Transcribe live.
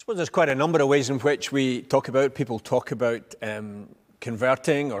Suppose there's quite a number of ways in which people talk about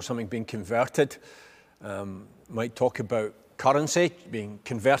converting or something being converted. Might talk about currency being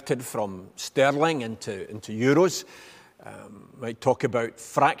converted from sterling into euros. Might talk about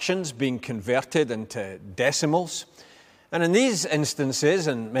fractions being converted into decimals. And in these instances,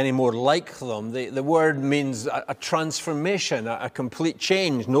 and many more like them, the word means a transformation, a complete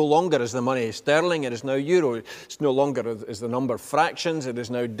change. No longer is the money sterling, it is now euro. It's no longer is the number fractions, it is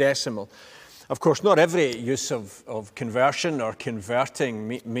now decimal. Of course, not every use of conversion or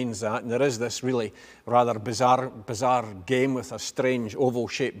converting means that. And there is this really rather bizarre game with a strange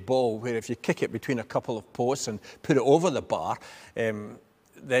oval-shaped ball where if you kick it between a couple of posts and put it over the bar, then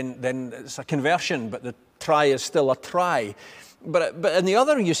it's a conversion, but the try is still a try. But in the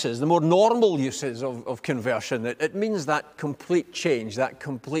other uses, the more normal uses of conversion, it means that complete change, that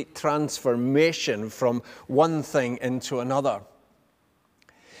complete transformation from one thing into another.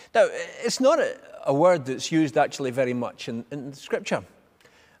 Now, it's not a word that's used actually very much in Scripture.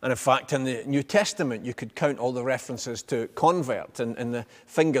 And in fact, in the New Testament, you could count all the references to convert in the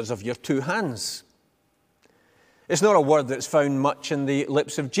fingers of your two hands. It's not a word that's found much in the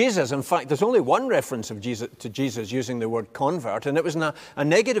lips of Jesus. In fact, there's only one reference to Jesus using the word convert, and it was in a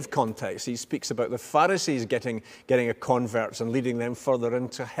negative context. He speaks about the Pharisees getting a converts and leading them further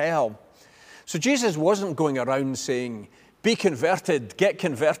into hell. So Jesus wasn't going around saying, be converted, get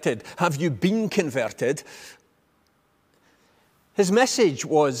converted, have you been converted? His message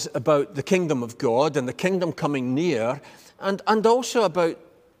was about the kingdom of God and the kingdom coming near, and also about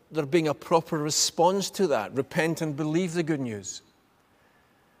there being a proper response to that. Repent and believe the good news.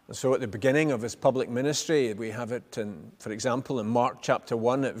 And so at the beginning of his public ministry, we have it, for example, in Mark chapter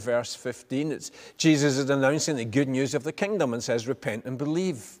 1 at verse 15. It's Jesus is announcing the good news of the kingdom and says, repent and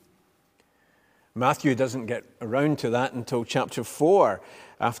believe. Matthew doesn't get around to that until chapter 4,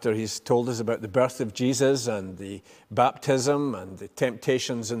 after he's told us about the birth of Jesus and the baptism and the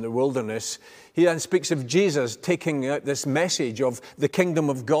temptations in the wilderness. He then speaks of Jesus taking out this message of the kingdom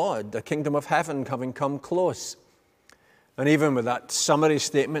of God, the kingdom of heaven having come close. And even with that summary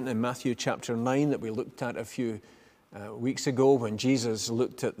statement in Matthew chapter 9 that we looked at a few weeks ago, when Jesus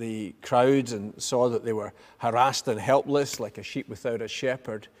looked at the crowds and saw that they were harassed and helpless like a sheep without a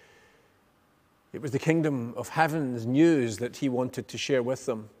shepherd, it was the kingdom of heaven's news that he wanted to share with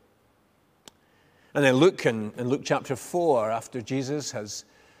them. And then Luke, in Luke chapter 4, after Jesus has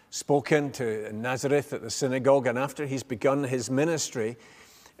spoken to Nazareth at the synagogue and after he's begun his ministry,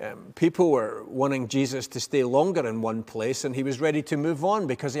 people were wanting Jesus to stay longer in one place, and he was ready to move on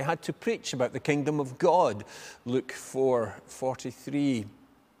because he had to preach about the kingdom of God. Luke 4:43.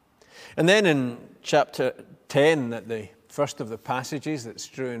 And then in chapter 10, at the first of the passages that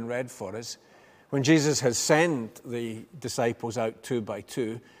Struan read for us, when Jesus has sent the disciples out 2 by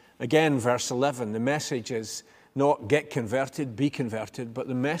 2, again, verse 11, the message is not get converted, be converted, but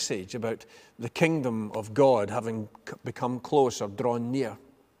the message about the kingdom of God having become close or drawn near.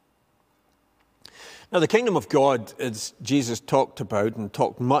 Now, the kingdom of God, as Jesus talked about and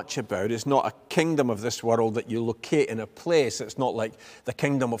talked much about, is not a kingdom of this world that you locate in a place. It's not like the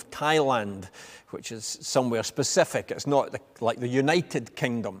kingdom of Thailand, which is somewhere specific. It's not like the United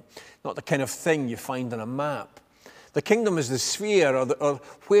Kingdom, not the kind of thing you find on a map. The kingdom is the sphere or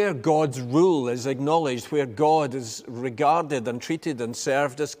where God's rule is acknowledged, where God is regarded and treated and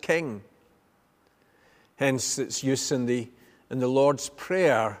served as king. Hence, its use in the Lord's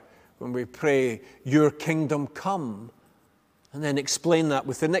Prayer, when we pray, your kingdom come, and then explain that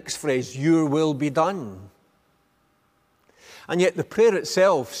with the next phrase, your will be done. And yet the prayer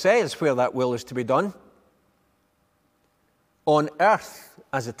itself says where that will is to be done. On earth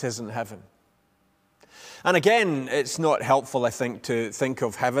as it is in heaven. And again, it's not helpful, I think, to think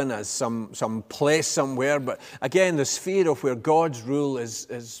of heaven as some place somewhere, but again, the sphere of where God's rule is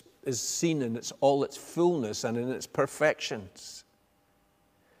seen in all its fullness and in its perfections.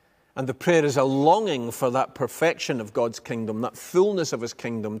 And the prayer is a longing for that perfection of God's kingdom, that fullness of his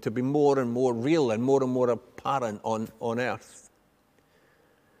kingdom to be more and more real and more apparent on earth.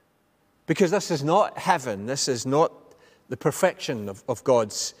 Because this is not heaven, this is not the perfection of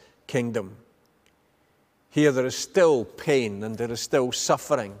God's kingdom. Here there is still pain and there is still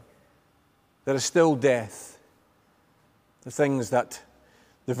suffering. There is still death. The things that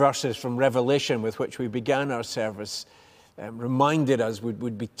the verses from Revelation with which we began our service reminded us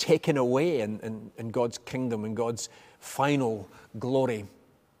would be taken away in God's kingdom and God's final glory.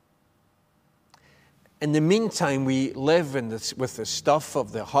 In the meantime, we live with the stuff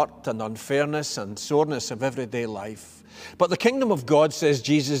of the hurt and unfairness and soreness of everyday life. But the kingdom of God, says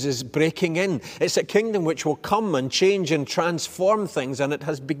Jesus, is breaking in. It's a kingdom which will come and change and transform things, and it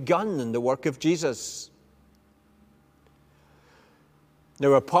has begun in the work of Jesus.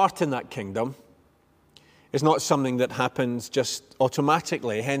 Now, our part in that kingdom is not something that happens just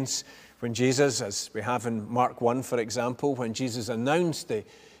automatically. Hence, when Jesus, as we have in Mark 1, for example, when Jesus announced that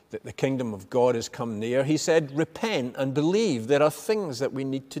the kingdom of God has come near, he said, repent and believe. There are things that we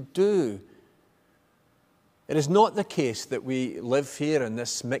need to do. It is not the case that we live here in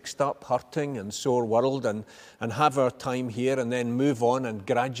this mixed up, hurting and sore world and have our time here and then move on and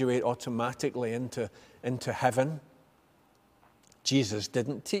graduate automatically into heaven. Jesus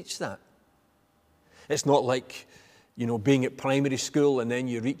didn't teach that. It's not like, being at primary school and then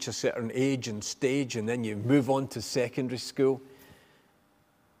you reach a certain age and stage and then you move on to secondary school.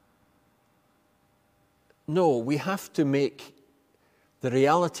 No, we have to make the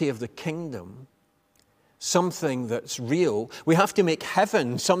reality of the kingdom something that's real. We have to make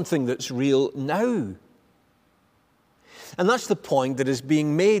heaven something that's real now. And that's the point that is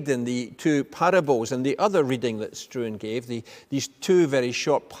being made in the two parables and the other reading that Struan gave, these two very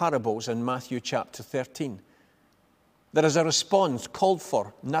short parables in Matthew chapter 13. There is a response called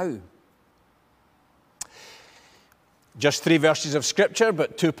for now. Just 3 verses of Scripture,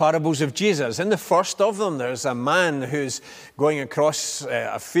 but 2 parables of Jesus. In the first of them, there's a man who's going across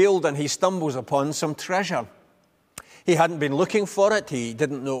a field and he stumbles upon some treasure. He hadn't been looking for it. He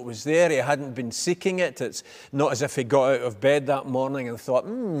didn't know it was there. He hadn't been seeking it. It's not as if he got out of bed that morning and thought,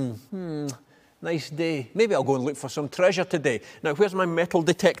 nice day. Maybe I'll go and look for some treasure today. Now, where's my metal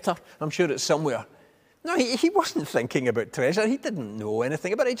detector? I'm sure it's somewhere. No, he wasn't thinking about treasure. He didn't know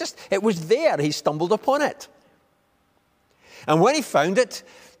anything about it. It was there. He stumbled upon it. And when he found it,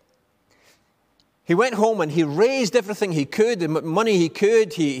 he went home and he raised everything he could, the money he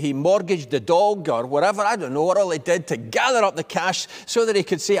could. He mortgaged the dog or whatever. I don't know what all he did to gather up the cash so that he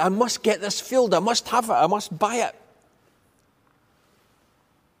could say, I must get this field. I must have it. I must buy it.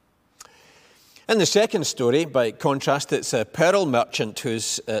 In the second story, by contrast, it's a pearl merchant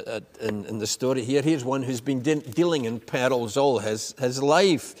who's in the story here. Here's one who's been dealing in pearls all his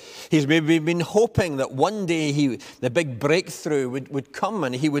life. He's maybe been hoping that one day the big breakthrough would come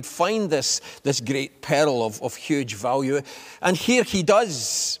and he would find this great pearl of huge value. And here he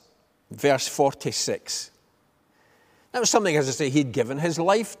does, verse 46. That was something, as I say, he'd given his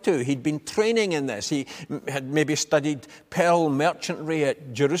life to. He'd been training in this. He had maybe studied pearl merchantry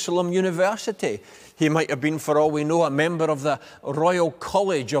at Jerusalem University. He might have been, for all we know, a member of the Royal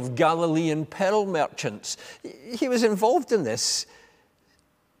College of Galilean Pearl Merchants. He was involved in this.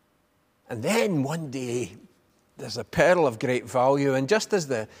 And then one day, there's a pearl of great value. And just as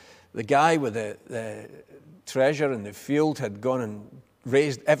the guy with the treasure in the field had gone and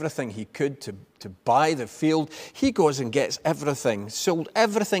raised everything he could to buy the field, he goes and gets everything, sold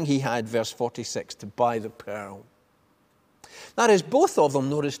everything he had, verse 46, to buy the pearl. That is, both of them,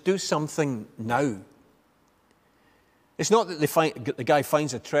 notice, do something now. It's not that the guy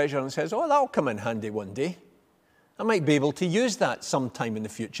finds a treasure and says, oh, that'll come in handy one day. I might be able to use that sometime in the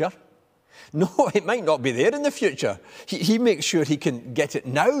future. No, it might not be there in the future. He makes sure he can get it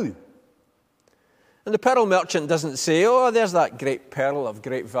now. And the pearl merchant doesn't say, oh, there's that great pearl of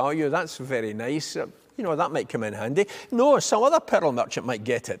great value. That's very nice. That might come in handy. No, some other pearl merchant might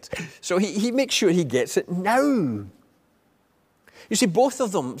get it. So he makes sure he gets it now. You see, both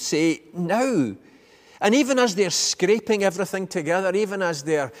of them say now. And even as they're scraping everything together, even as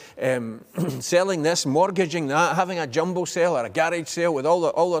they're selling this, mortgaging that, having a jumbo sale or a garage sale with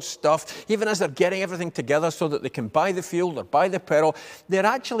all their stuff, even as they're getting everything together so that they can buy the field or buy the pearl, they're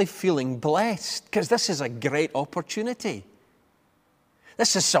actually feeling blessed because this is a great opportunity.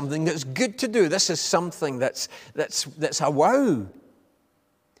 This is something that's good to do. This is something that's a wow.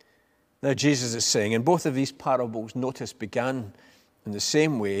 Now Jesus is saying, in both of these parables, notice, began in the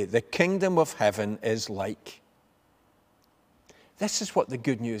same way, the kingdom of heaven is like. This is what the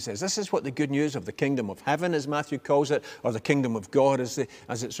good news is. This is what the good news of the kingdom of heaven, as Matthew calls it, or the kingdom of God, as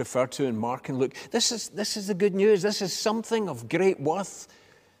it's referred to in Mark and Luke. This is the good news. This is something of great worth,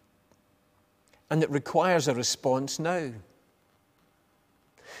 and it requires a response now.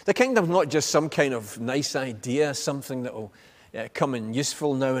 The kingdom's not just some kind of nice idea, something that will come in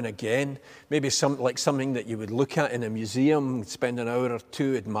useful now and again. Maybe something that you would look at in a museum, spend an hour or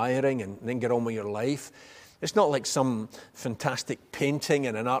two admiring and then get on with your life. It's not like some fantastic painting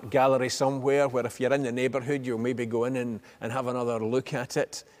in an art gallery somewhere where if you're in the neighborhood, you'll maybe go in and have another look at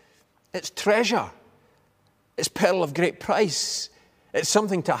it. It's treasure. It's pearl of great price. It's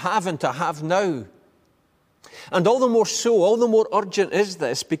something to have and to have now. And all the more so, all the more urgent is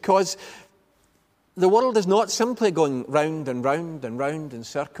this, because the world is not simply going round and round and round in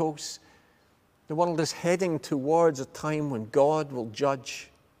circles. The world is heading towards a time when God will judge.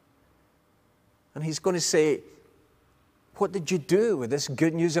 And he's going to say, what did you do with this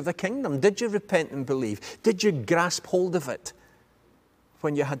good news of the kingdom? Did you repent and believe? Did you grasp hold of it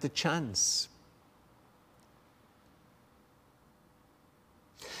when you had the chance?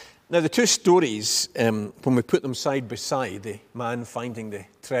 Now, the two stories, when we put them side by side, the man finding the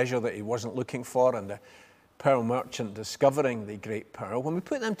treasure that he wasn't looking for and the pearl merchant discovering the great pearl, when we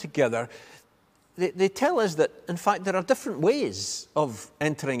put them together, they tell us that, in fact, there are different ways of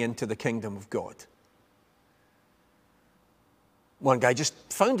entering into the kingdom of God. One guy just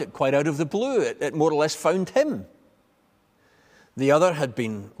found it quite out of the blue. It more or less found him. The other had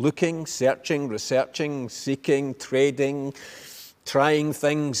been looking, searching, researching, seeking, trading, trying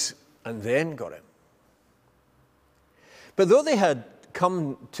things, and then got it. But though they had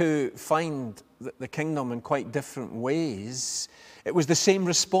come to find the kingdom in quite different ways, it was the same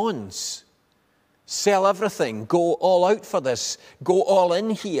response. Sell everything, go all out for this, go all in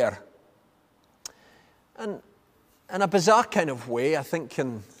here. And in a bizarre kind of way, I think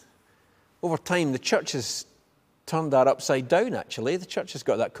over time the church has turned that upside down, actually. The church has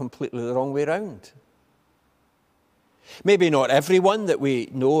got that completely the wrong way around. Maybe not everyone that we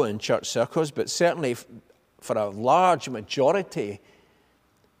know in church circles, but certainly for a large majority,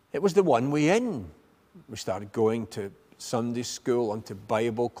 it was the one way in. We started going to Sunday school, onto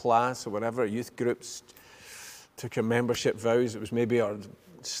Bible class or whatever, youth groups, took our membership vows. It was maybe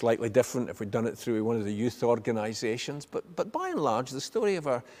slightly different if we'd done it through one of the youth organisations. But by and large, the story of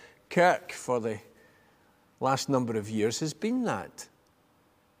our kirk for the last number of years has been that.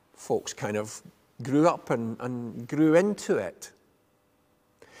 Folks kind of grew up and grew into it.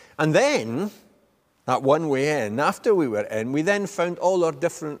 And then, that one way in, after we were in, we then found all our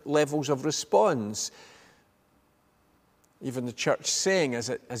different levels of response. Even the church saying, as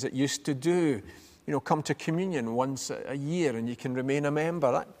it used to do, come to communion once a year and you can remain a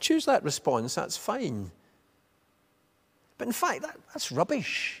member. Choose that response, that's fine. But in fact, that's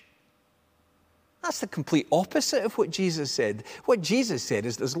rubbish. That's the complete opposite of what Jesus said. What Jesus said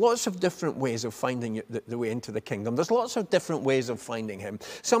is there's lots of different ways of finding the way into the kingdom. There's lots of different ways of finding him.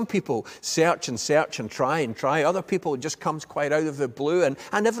 Some people search and try. Other people, it just comes quite out of the blue, and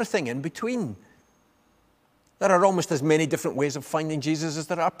everything in between. There are almost as many different ways of finding Jesus as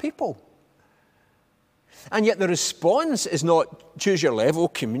there are people. And yet the response is not choose your level,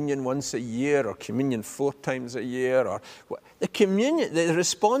 communion once a year or communion 4 times a year. Or the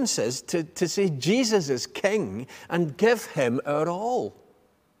response is to say Jesus is king and give him our all.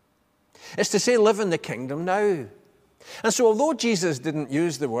 It's to say live in the kingdom now. And so although Jesus didn't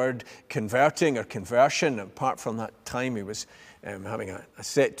use the word converting or conversion, apart from that time he was having a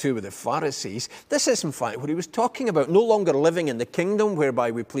set to with the Pharisees, this is in fact what he was talking about. No longer living in the kingdom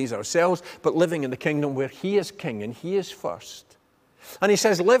whereby we please ourselves, but living in the kingdom where he is king and he is first. And he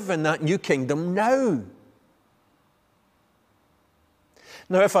says, live in that new kingdom now.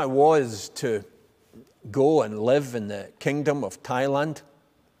 Now, if I was to go and live in the kingdom of Thailand,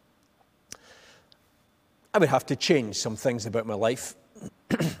 I would have to change some things about my life.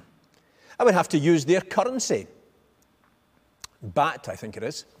 I would have to use their currency. Baht, I think it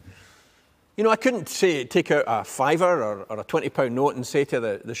is. I couldn't take out a $5 or a £20 note and say to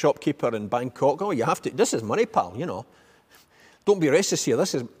the shopkeeper in Bangkok, oh, you have to, this is money, pal, Don't be racist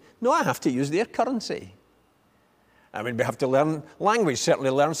here, No, I have to use their currency. I mean, we have to learn language,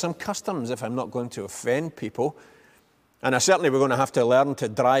 certainly learn some customs if I'm not going to offend people. And certainly we're going to have to learn to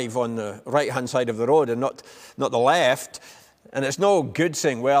drive on the right-hand side of the road and not the left. And it's no good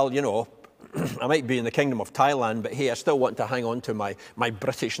saying, well, I might be in the kingdom of Thailand, but hey, I still want to hang on to my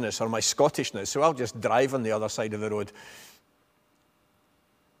Britishness or my Scottishness, so I'll just drive on the other side of the road.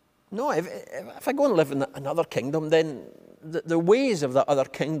 No, if I go and live in another kingdom, then the ways of that other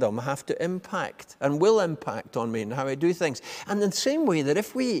kingdom have to impact and will impact on me and how I do things. And in the same way that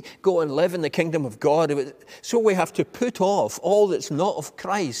if we go and live in the kingdom of God, so we have to put off all that's not of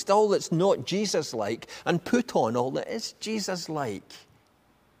Christ, all that's not Jesus-like, and put on all that is Jesus-like.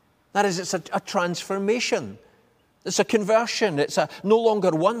 That is, it's a transformation. It's a conversion. It's no longer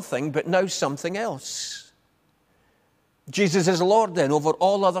one thing, but now something else. Jesus is Lord then over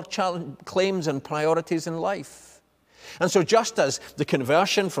all other claims and priorities in life. And so just as the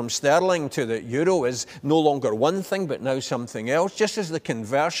conversion from sterling to the euro is no longer one thing, but now something else, just as the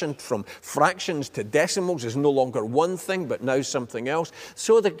conversion from fractions to decimals is no longer one thing, but now something else,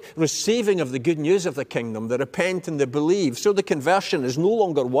 so the receiving of the good news of the kingdom, the repent and the believe, so the conversion is no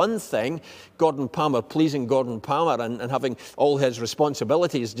longer one thing, Gordon Palmer pleasing Gordon Palmer and having all his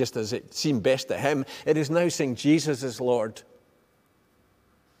responsibilities just as it seemed best to him. It is now saying Jesus is Lord.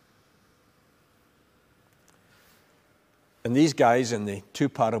 And these guys in the two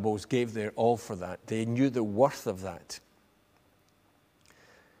parables gave their all for that. They knew the worth of that.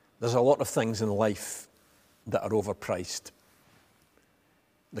 There's a lot of things in life that are overpriced.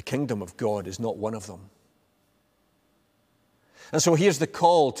 The kingdom of God is not one of them. And so here's the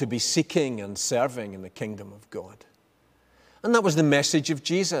call to be seeking and serving in the kingdom of God. And that was the message of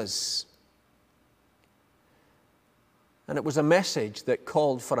Jesus. And it was a message that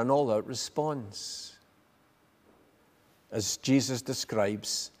called for an all-out response, as Jesus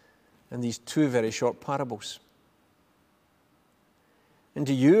describes in these two very short parables. And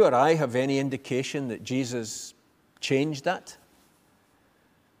do you or I have any indication that Jesus changed that?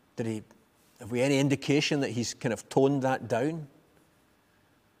 Have we any indication that he's kind of toned that down?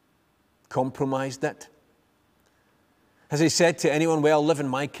 Compromised it? Has he said to anyone, well, live in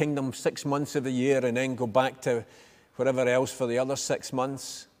my kingdom 6 months of the year and then go back to wherever else for the other 6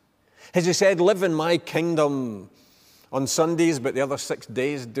 months? Has he said, live in my kingdom on Sundays, but the other 6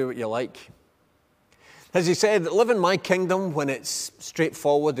 days, do what you like? Has he said, live in my kingdom when it's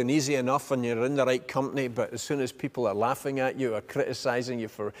straightforward and easy enough and you're in the right company, but as soon as people are laughing at you or criticizing you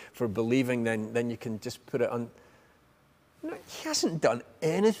for believing, then you can just put it on? No, he hasn't done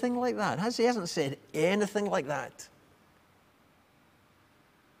anything like that, has he? He hasn't said anything like that.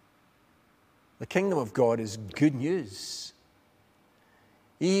 The kingdom of God is good news.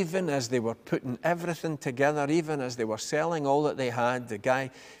 Even as they were putting everything together, even as they were selling all that they had, the guy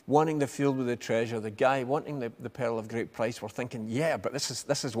wanting the field with the treasure, the guy wanting the pearl of great price, were thinking, yeah, but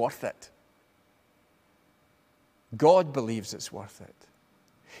this is worth it. God believes it's worth it.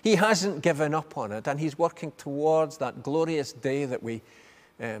 He hasn't given up on it, and he's working towards that glorious day that we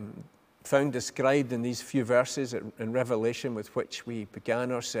found described in these few verses in Revelation with which we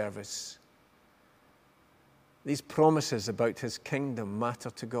began our service. These promises about his kingdom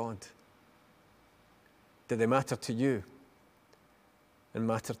matter to God. Do they matter to you and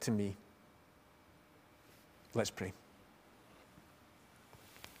matter to me? Let's pray.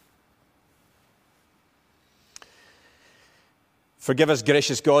 Forgive us,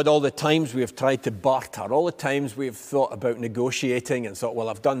 gracious God, all the times we have tried to barter, all the times we have thought about negotiating and thought, well,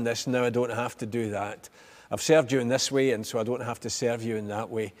 I've done this, now I don't have to do that. I've served you in this way, and so I don't have to serve you in that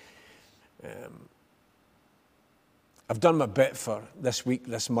way. I've done my bit for this week,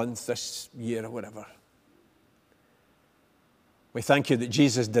 this month, this year, or whatever. We thank you that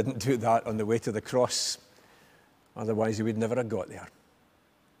Jesus didn't do that on the way to the cross. Otherwise, he would never have got there.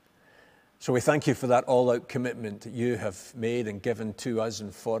 So we thank you for that all-out commitment that you have made and given to us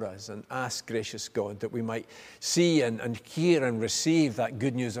and for us, and ask, gracious God, that we might see and hear and receive that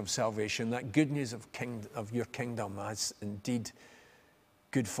good news of salvation, that good news of your kingdom as indeed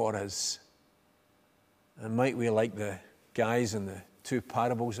good for us. And might we, like the guys in the two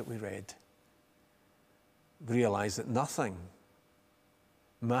parables that we read, realize that nothing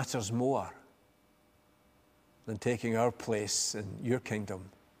matters more than taking our place in your kingdom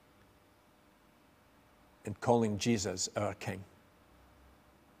and calling Jesus our King.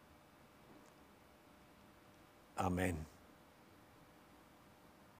 Amen.